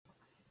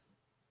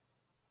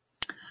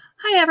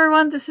Hi,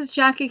 everyone. This is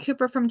Jackie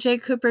Cooper from J.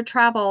 Cooper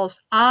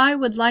Travels. I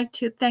would like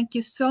to thank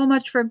you so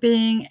much for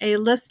being a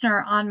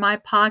listener on my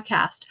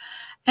podcast.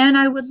 And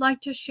I would like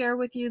to share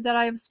with you that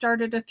I have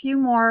started a few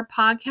more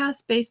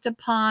podcasts based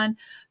upon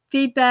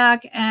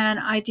feedback and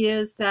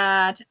ideas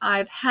that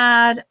I've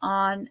had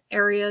on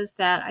areas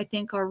that I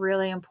think are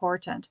really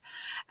important.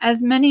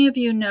 As many of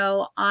you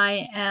know,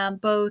 I am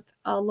both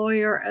a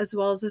lawyer as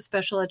well as a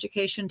special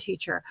education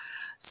teacher.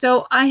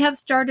 So I have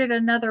started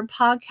another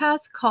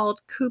podcast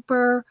called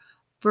Cooper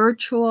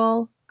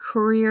Virtual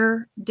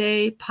Career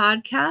Day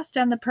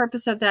podcast. And the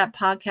purpose of that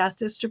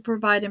podcast is to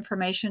provide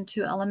information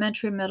to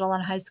elementary, middle,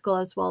 and high school,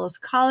 as well as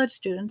college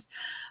students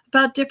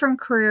about different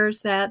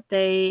careers that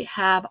they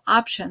have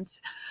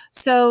options.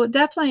 So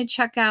definitely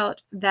check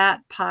out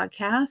that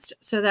podcast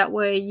so that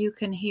way you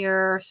can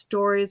hear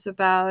stories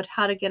about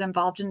how to get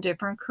involved in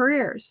different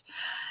careers.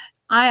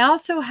 I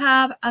also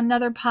have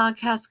another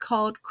podcast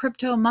called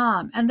Crypto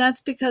Mom, and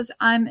that's because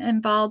I'm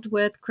involved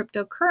with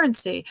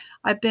cryptocurrency.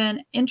 I've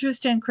been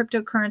interested in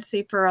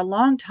cryptocurrency for a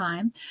long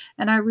time,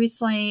 and I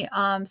recently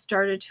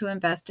started to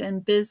invest in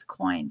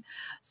Bitcoin.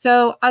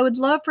 So I would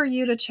love for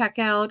you to check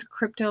out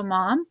Crypto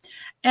Mom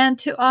and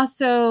to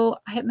also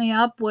hit me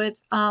up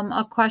with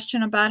a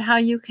question about how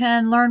you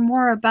can learn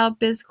more about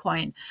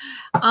Bitcoin.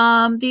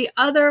 The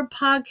other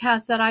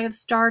podcast that I have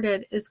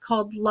started is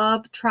called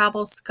Love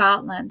Travel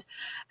Scotland.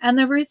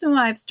 And the reason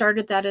why I've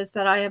started that is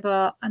that I have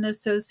an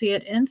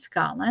associate in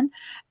Scotland,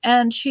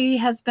 and she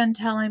has been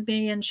telling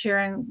me and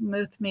sharing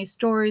with me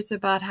stories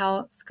about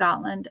how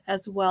Scotland,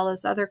 as well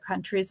as other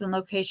countries and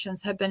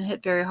locations, have been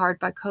hit very hard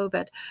by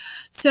COVID.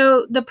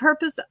 So the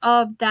purpose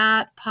of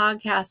that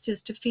podcast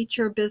is to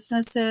feature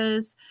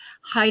businesses,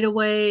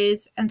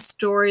 hideaways, and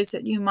stories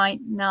that you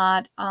might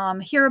not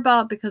hear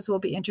about because we'll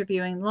be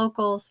interviewing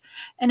locals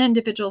and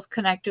individuals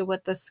connected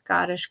with the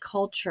Scottish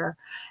culture.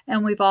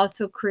 And we've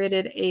also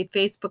created a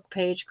Facebook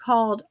page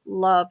called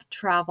Love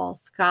Travel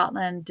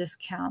Scotland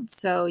Discount.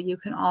 So you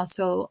can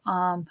also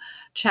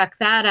check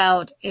that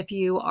out if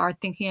you are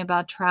thinking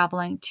about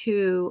traveling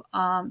to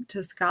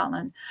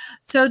Scotland.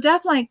 So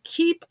definitely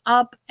keep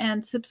up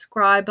and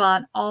subscribe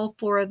on all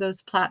four of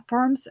those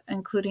platforms,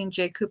 including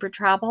J. Cooper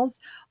Travels.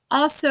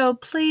 Also,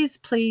 please,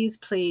 please,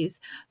 please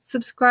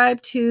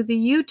subscribe to the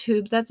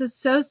YouTube that's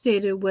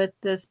associated with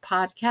this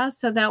podcast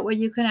so that way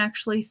you can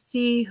actually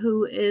see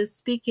who is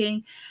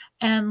speaking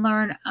and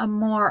learn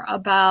more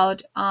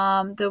about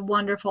the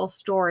wonderful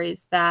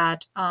stories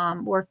that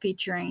we're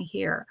featuring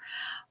here.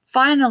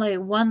 Finally,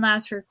 one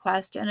last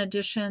request in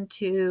addition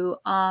to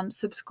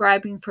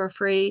subscribing for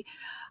free.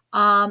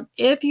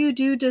 If you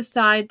do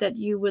decide that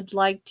you would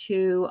like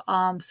to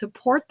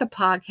support the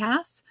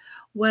podcast,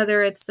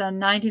 whether it's a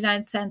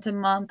 99 cents a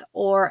month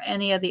or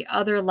any of the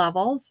other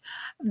levels,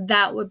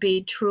 that would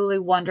be truly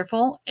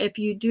wonderful. If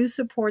you do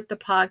support the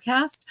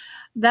podcast,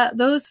 that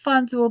those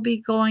funds will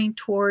be going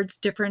towards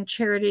different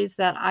charities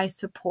that I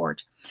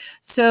support.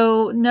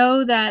 So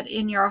know that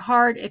in your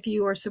heart, if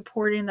you are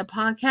supporting the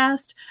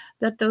podcast,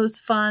 that those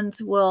funds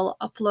will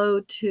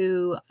flow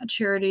to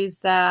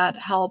charities that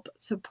help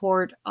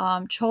support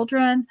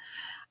children,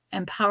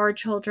 empower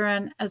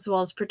children, as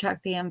well as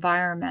protect the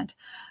environment.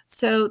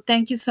 So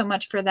thank you so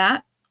much for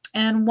that.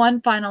 And one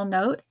final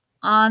note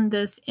on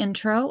this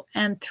intro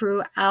and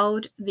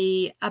throughout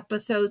the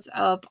episodes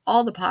of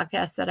all the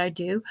podcasts that I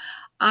do,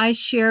 I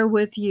share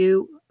with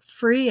you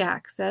free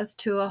access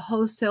to a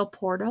wholesale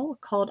portal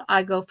called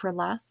I Go for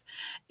Less.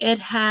 It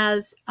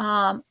has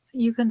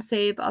you can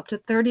save up to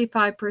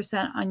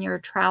 35% on your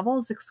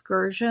travels,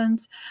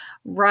 excursions,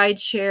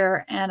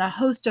 rideshare, and a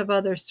host of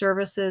other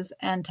services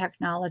and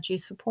technology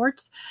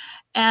supports.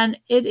 And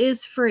it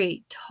is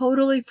free,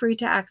 totally free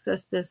to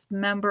access this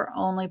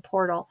member-only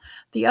portal.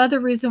 The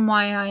other reason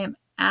why I am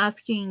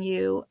asking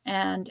you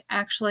and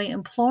actually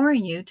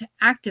imploring you to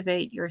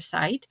activate your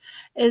site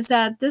is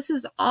that this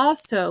is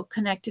also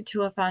connected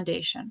to a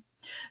foundation.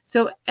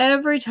 So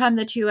every time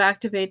that you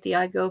activate the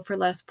I Go for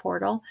Less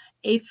portal,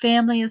 a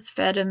family is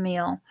fed a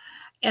meal.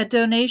 A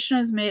donation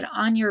is made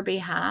on your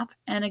behalf.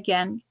 And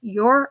again,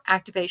 your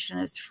activation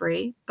is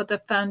free, but the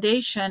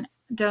foundation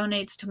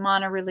donates to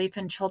Mana Relief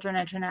and Children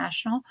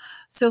International.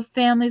 So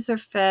families are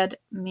fed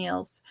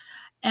meals.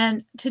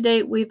 And to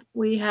date,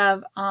 we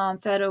have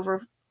fed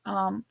over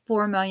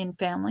 4 million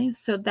families.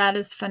 So that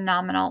is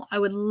phenomenal. I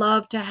would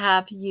love to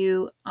have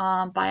you,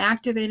 by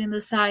activating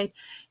the site,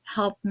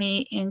 help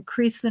me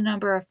increase the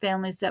number of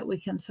families that we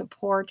can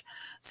support.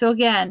 So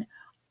again,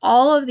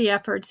 all of the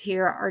efforts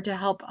here are to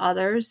help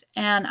others.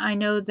 And I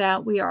know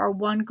that we are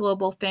one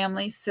global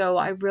family. So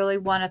I really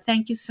want to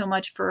thank you so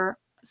much for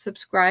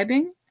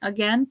subscribing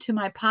again to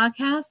my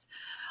podcast,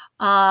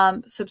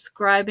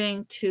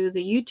 subscribing to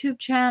the YouTube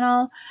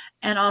channel,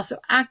 and also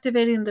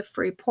activating the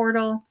free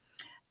portal.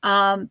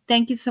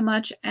 Thank you so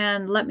much.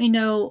 And let me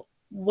know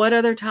what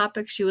other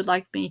topics you would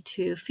like me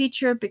to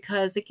feature,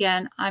 because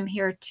again, I'm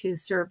here to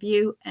serve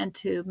you and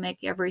to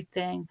make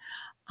everything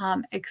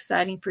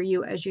exciting for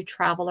you as you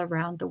travel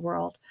around the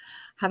world.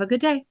 Have a good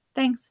day.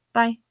 Thanks.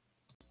 Bye.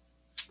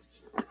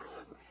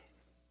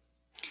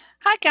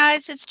 Hi,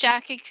 guys. It's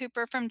Jackie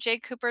Cooper from J.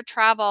 Cooper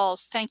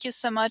Travels. Thank you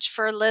so much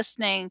for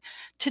listening.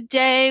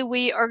 Today,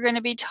 we are going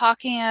to be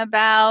talking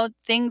about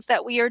things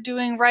that we are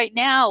doing right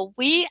now.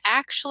 We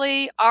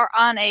actually are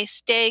on a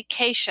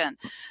staycation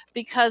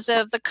because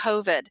of the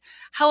COVID.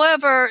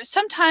 However,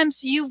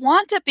 sometimes you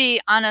want to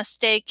be on a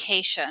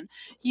staycation.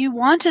 You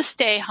want to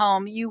stay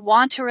home. You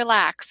want to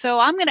relax. So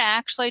I'm going to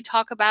actually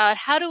talk about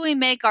how do we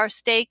make our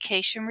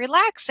staycation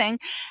relaxing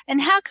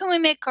and how can we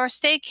make our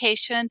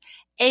staycation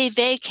a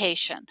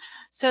vacation.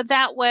 So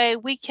that way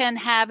we can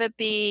have it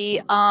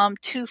be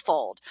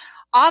twofold.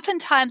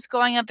 Oftentimes,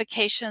 going on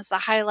vacation is the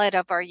highlight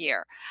of our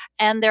year.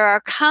 And there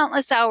are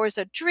countless hours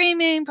of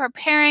dreaming,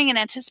 preparing, and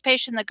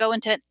anticipation that go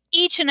into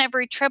each and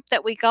every trip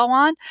that we go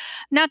on.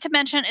 Not to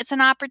mention, it's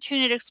an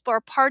opportunity to explore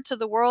parts of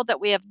the world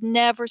that we have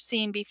never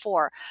seen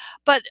before.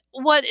 But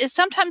what is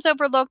sometimes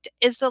overlooked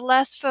is the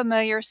less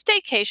familiar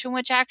staycation,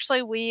 which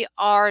actually we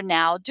are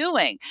now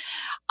doing.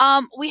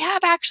 We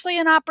have actually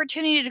an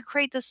opportunity to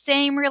create the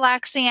same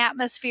relaxing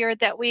atmosphere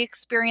that we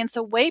experience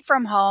away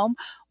from home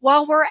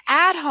while we're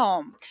at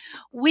home.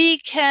 We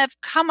have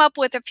come up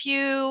with a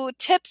few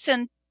tips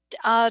and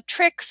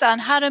tricks on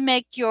how to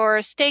make your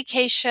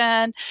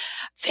staycation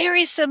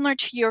very similar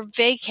to your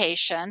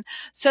vacation.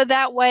 So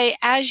that way,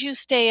 as you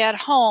stay at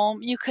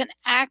home, you can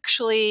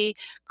actually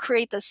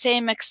create the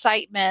same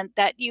excitement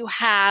that you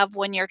have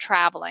when you're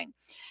traveling.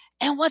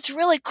 And what's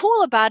really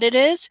cool about it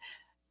is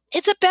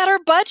it's a better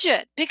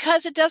budget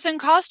because it doesn't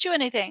cost you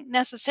anything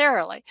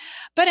necessarily.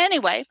 But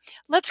anyway,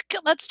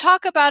 let's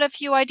talk about a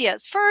few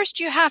ideas. First,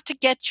 you have to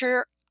get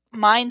your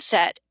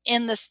mindset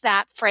in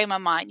that frame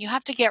of mind. You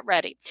have to get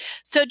ready.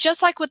 So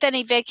just like with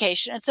any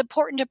vacation, it's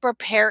important to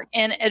prepare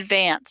in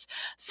advance.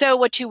 So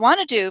what you want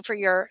to do for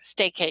your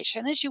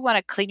staycation is you want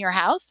to clean your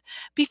house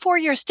before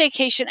your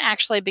staycation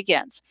actually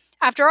begins.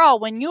 After all,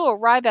 when you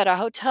arrive at a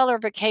hotel or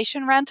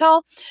vacation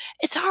rental,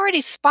 it's already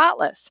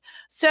spotless.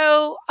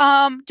 So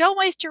don't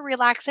waste your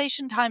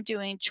relaxation time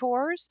doing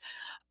chores.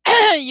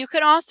 You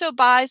can also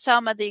buy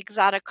some of the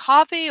exotic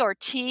coffee or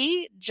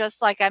tea, just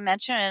like I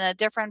mentioned in a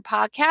different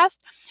podcast.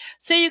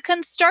 So you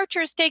can start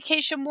your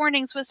staycation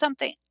mornings with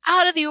something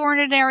out of the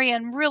ordinary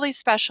and really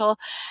special.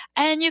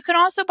 And you can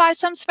also buy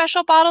some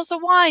special bottles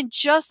of wine,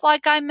 just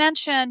like I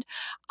mentioned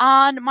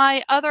on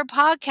my other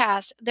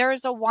podcast. There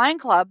is a wine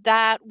club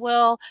that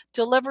will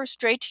deliver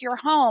straight to your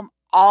home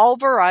all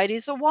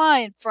varieties of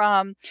wine,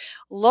 from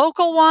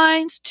local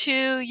wines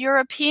to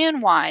European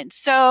wines.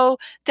 So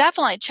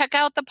definitely check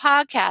out the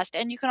podcast.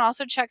 And you can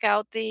also check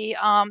out the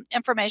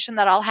information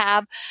that I'll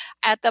have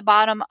at the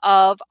bottom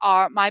of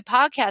my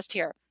podcast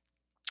here.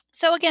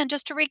 So again,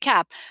 just to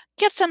recap,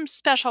 get some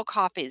special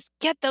coffees,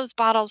 get those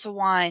bottles of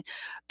wine,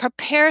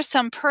 prepare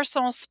some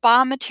personal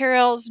spa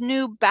materials,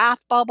 new bath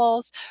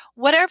bubbles,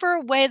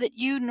 whatever way that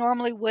you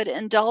normally would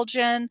indulge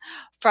in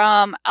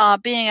from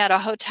being at a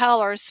hotel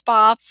or a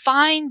spa,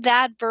 find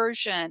that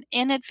version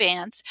in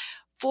advance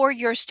for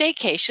your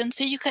staycation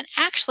so you can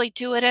actually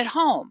do it at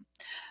home.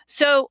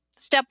 So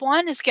step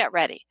one is get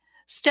ready.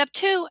 Step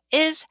two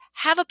is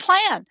have a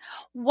plan.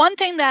 One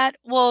thing that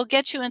will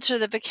get you into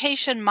the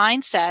vacation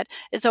mindset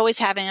is always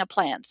having a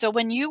plan. So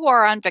when you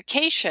are on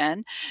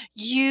vacation,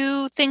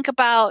 you think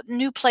about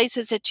new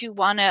places that you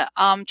want to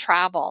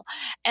travel.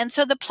 And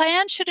so the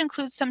plan should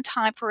include some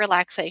time for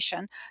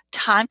relaxation,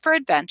 time for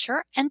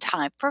adventure, and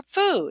time for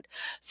food.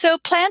 So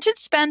plan to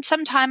spend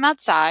some time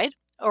outside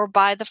or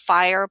by the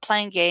fire,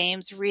 playing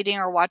games, reading,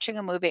 or watching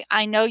a movie.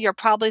 I know you're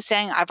probably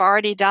saying, I've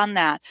already done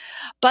that.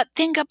 But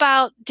think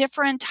about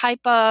different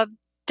type of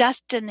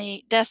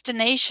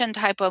destination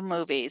type of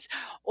movies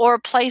or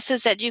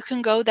places that you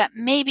can go that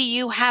maybe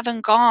you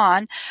haven't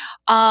gone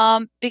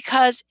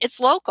because it's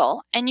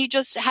local and you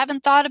just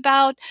haven't thought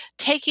about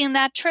taking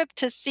that trip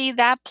to see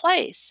that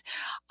place.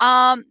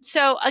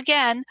 So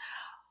again,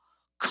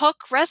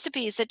 cook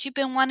recipes that you've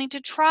been wanting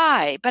to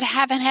try but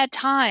haven't had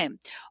time.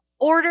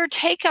 Order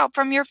takeout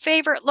from your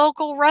favorite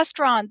local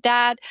restaurant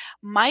that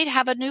might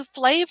have a new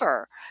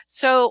flavor.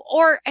 So,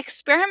 or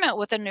experiment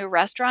with a new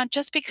restaurant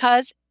just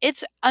because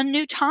it's a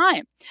new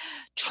time.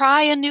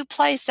 Try a new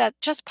place that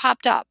just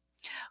popped up.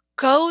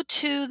 Go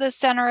to the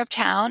center of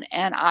town,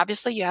 and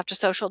obviously you have to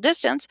social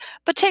distance,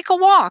 but take a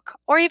walk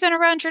or even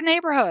around your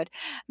neighborhood.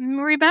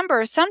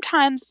 Remember,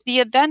 sometimes the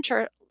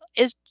adventure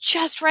is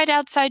just right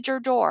outside your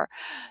door.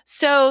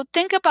 So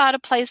think about a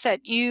place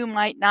that you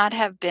might not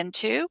have been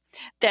to,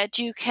 that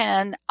you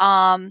can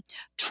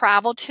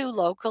travel to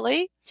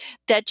locally,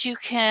 that you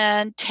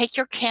can take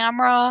your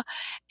camera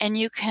and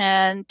you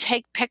can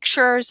take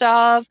pictures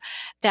of,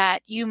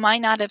 that you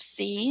might not have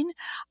seen.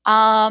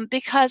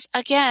 Because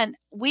again,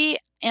 we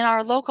in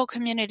our local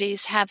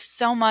communities have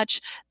so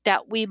much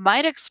that we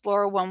might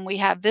explore when we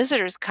have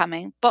visitors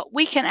coming, but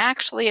we can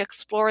actually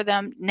explore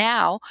them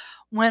now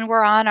when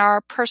we're on our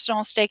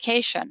personal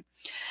staycation.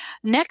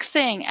 Next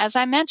thing, as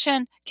I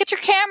mentioned, get your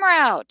camera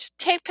out,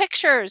 take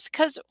pictures,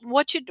 because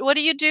what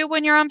do you do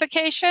when you're on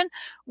vacation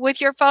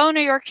with your phone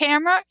or your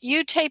camera?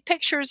 You take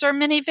pictures or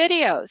mini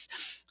videos.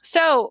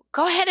 So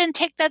go ahead and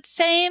take that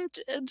same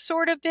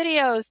sort of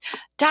videos,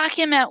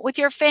 document with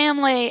your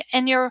family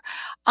and your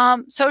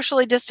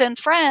socially distant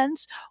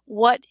friends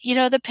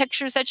the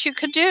pictures that you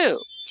could do.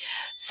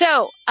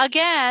 So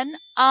again,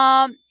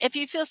 if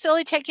you feel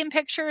silly taking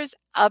pictures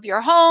of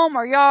your home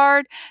or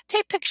yard,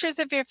 take pictures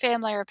of your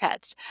family or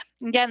pets.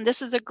 Again,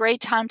 this is a great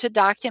time to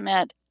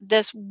document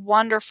this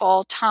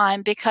wonderful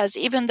time, because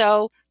even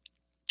though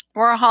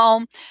we're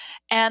home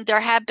and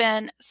there have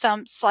been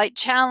some slight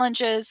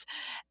challenges,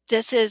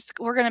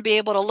 we're going to be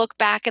able to look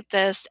back at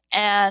this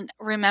and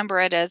remember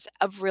it as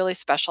a really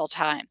special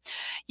time.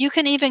 You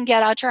can even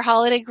get out your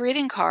holiday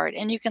greeting card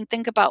and you can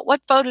think about,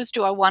 what photos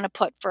do I want to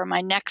put for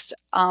my next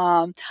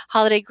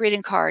holiday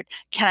greeting card?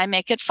 Can I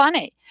make it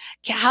funny?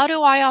 How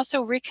do I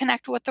also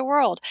reconnect with the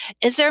world?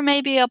 Is there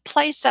maybe a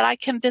place that I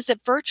can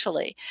visit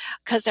virtually?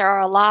 Because there are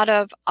a lot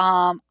of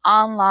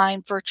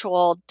online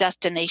virtual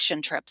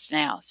destination trips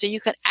now. So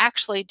you could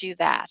actually do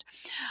that.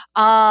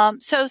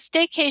 So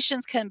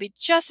staycations can be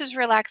just as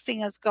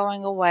relaxing as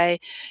going away.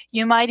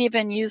 You might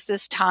even use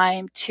this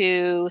time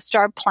to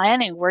start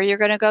planning where you're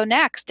going to go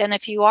next. And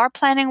if you are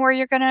planning where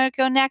you're going to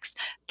go next,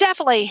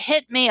 definitely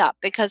hit me up,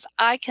 because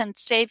I can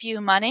save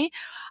you money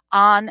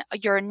on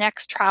your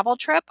next travel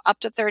trip up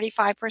to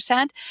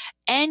 35%,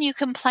 and you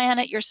can plan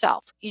it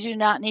yourself. You do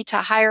not need to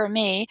hire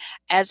me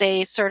as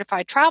a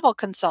certified travel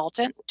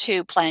consultant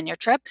to plan your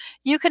trip.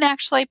 You can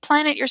actually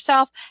plan it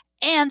yourself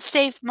and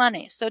save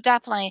money. So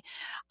definitely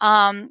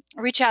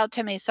reach out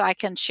to me so I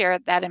can share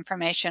that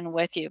information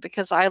with you,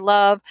 because I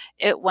love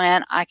it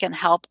when I can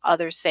help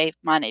others save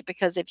money.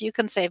 Because if you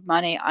can save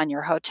money on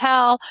your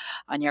hotel,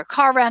 on your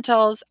car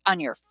rentals,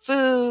 on your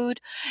food,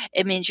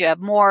 it means you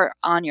have more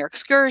on your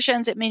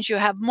excursions. It means you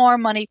have more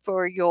money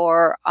for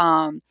your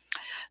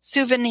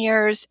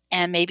souvenirs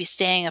and maybe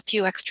staying a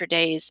few extra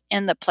days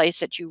in the place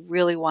that you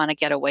really want to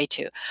get away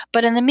to.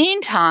 But in the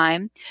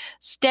meantime,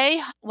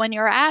 when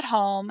you're at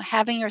home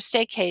having your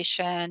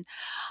staycation,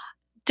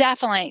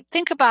 definitely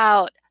think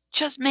about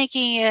just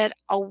making it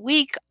a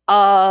week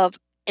of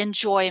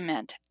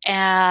enjoyment.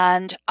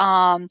 And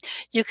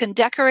you can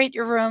decorate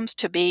your rooms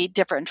to be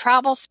different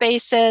travel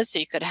spaces. So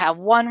you could have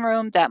one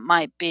room that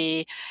might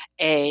be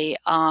a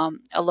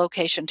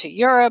location to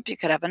Europe. You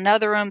could have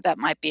another room that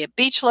might be a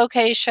beach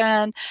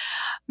location.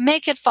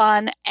 Make it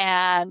fun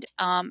and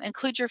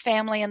include your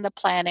family in the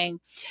planning.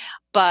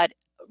 But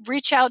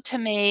reach out to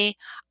me.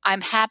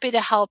 I'm happy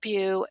to help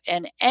you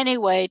in any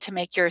way to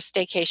make your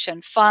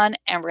staycation fun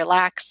and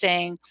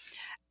relaxing,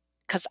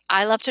 because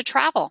I love to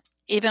travel,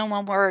 even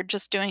when we're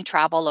just doing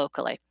travel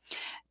locally.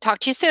 Talk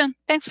to you soon.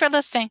 Thanks for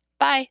listening.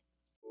 Bye.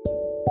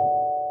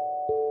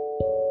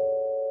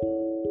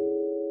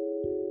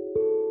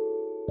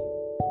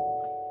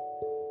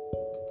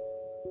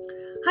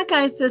 Hi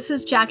guys, this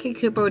is Jackie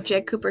Cooper with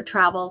J. Cooper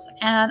Travels,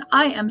 and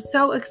I am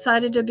so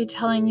excited to be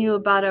telling you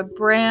about a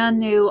brand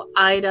new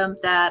item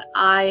that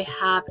I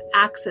have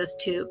access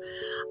to.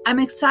 I'm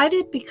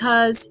excited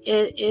because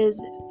it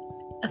is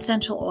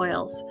essential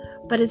oils,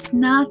 but it's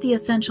not the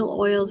essential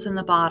oils in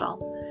the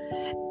bottle.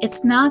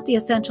 It's not the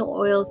essential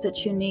oils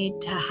that you need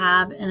to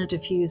have in a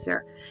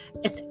diffuser.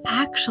 It's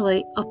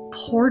actually a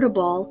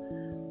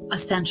portable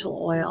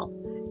essential oil.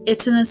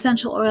 It's an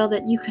essential oil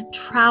that you can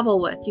travel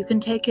with. You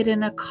can take it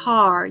in a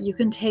car. You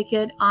can take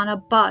it on a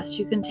bus.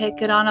 You can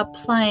take it on a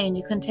plane.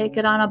 You can take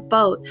it on a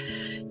boat.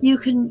 You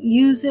can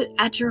use it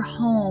at your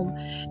home.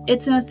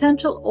 It's an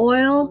essential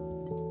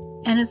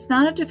oil, and it's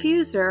not a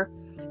diffuser.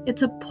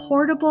 It's a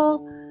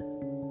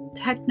portable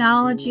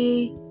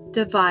technology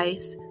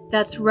device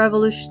that's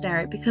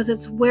revolutionary because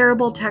it's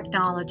wearable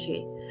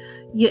technology.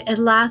 It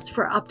lasts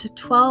for up to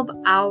 12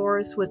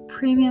 hours with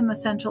premium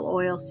essential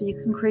oil, so you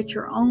can create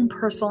your own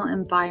personal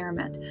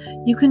environment.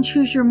 You can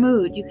choose your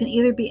mood. You can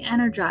either be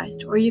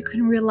energized, or you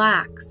can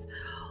relax,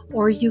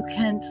 or you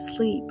can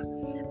sleep.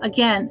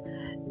 Again,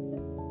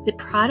 the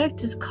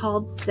product is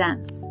called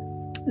Sense.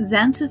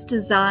 Sense is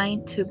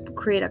designed to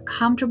create a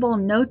comfortable,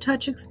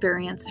 no-touch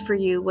experience for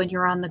you when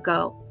you're on the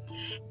go.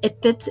 It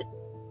fits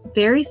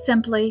very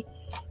simply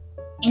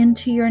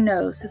into your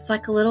nose. It's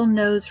like a little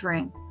nose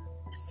ring.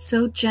 It's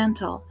so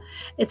gentle.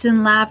 It's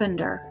in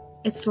lavender,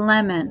 it's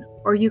lemon,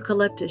 or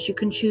eucalyptus. You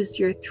can choose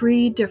your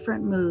 3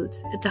 different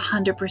moods. It's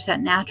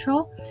 100%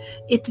 natural.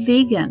 It's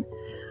vegan.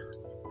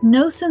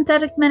 No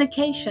synthetic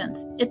medications.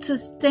 It's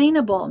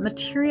sustainable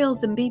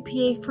materials and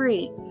BPA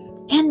free.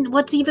 And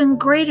what's even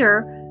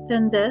greater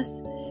than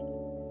this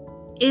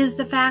is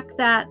the fact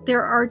that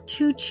there are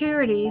 2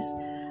 charities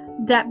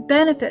that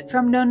benefit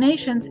from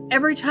donations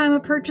every time a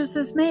purchase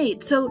is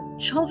made. So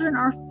children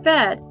are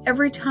fed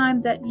every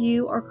time that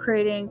you are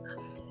creating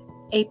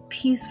a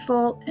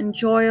peaceful,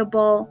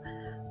 enjoyable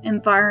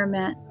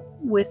environment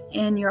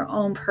within your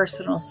own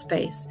personal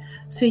space.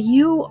 So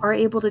you are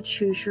able to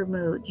choose your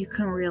mood. You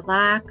can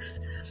relax,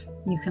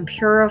 you can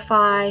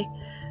purify,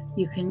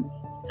 you can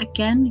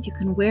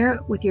wear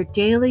it with your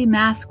daily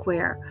mask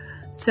wear.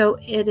 So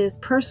it is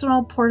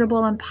personal,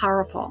 portable, and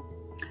powerful.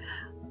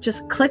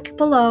 Just click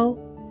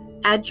below,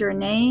 add your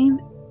name,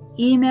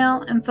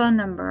 email, and phone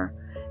number.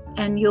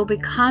 and you'll be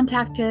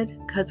contacted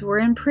because we're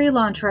in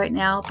pre-launch right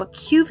now. But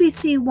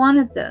QVC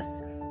wanted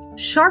this,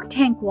 Shark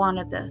Tank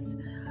wanted this,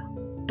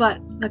 but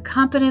the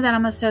company that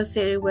I'm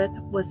associated with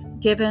was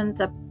given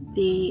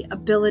the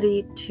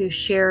ability to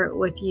share it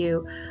with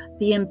you.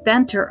 The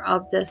inventor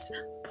of this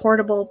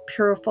portable,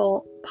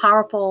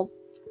 powerful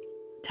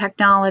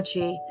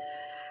technology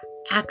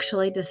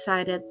actually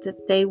decided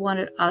that they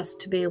wanted us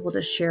to be able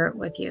to share it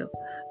with you.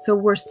 So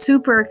we're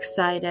super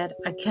excited.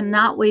 I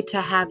cannot wait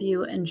to have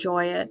you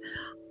enjoy it.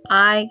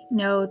 I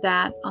know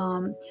that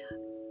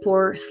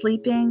for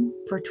sleeping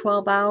for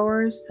 12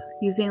 hours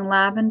using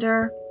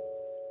lavender,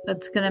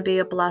 that's going to be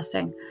a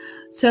blessing.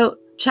 So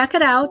check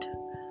it out.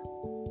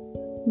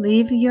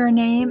 Leave your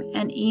name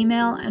and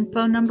email and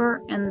phone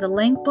number in the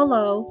link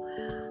below,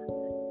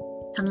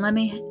 and let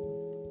me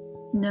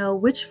know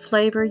which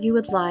flavor you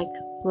would like,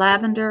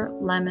 lavender,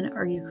 lemon,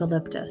 or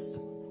eucalyptus.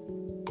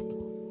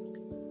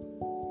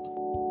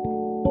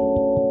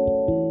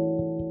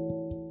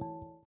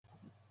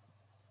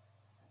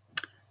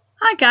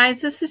 Hi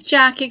guys, this is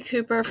Jackie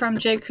Cooper from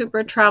J.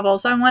 Cooper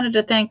Travels. I wanted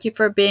to thank you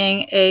for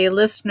being a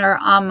listener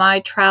on my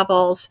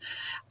travels.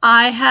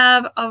 I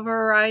have a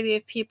variety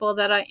of people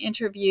that I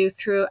interview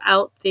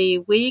throughout the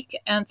week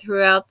and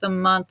throughout the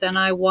month, and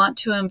I want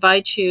to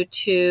invite you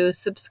to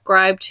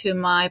subscribe to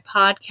my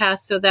podcast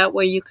so that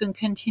way you can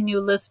continue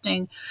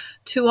listening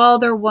to all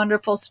their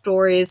wonderful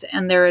stories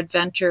and their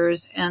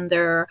adventures and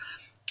their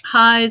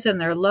highs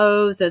and their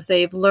lows as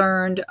they've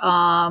learned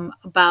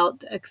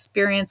about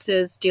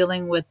experiences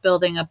dealing with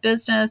building a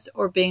business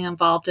or being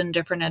involved in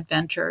different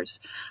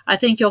adventures. I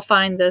think you'll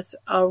find this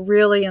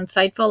really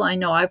insightful. I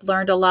know I've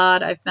learned a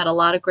lot. I've met a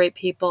lot of great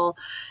people,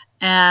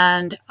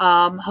 and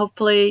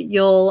hopefully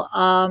you'll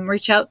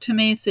reach out to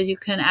me so you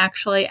can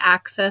actually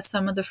access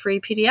some of the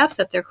free PDFs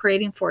that they're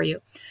creating for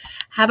you.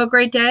 Have a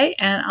great day,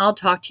 and I'll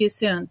talk to you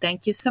soon.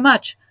 Thank you so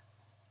much.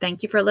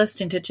 Thank you for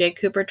listening to J.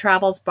 Cooper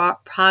Travels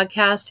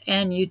podcast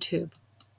and YouTube.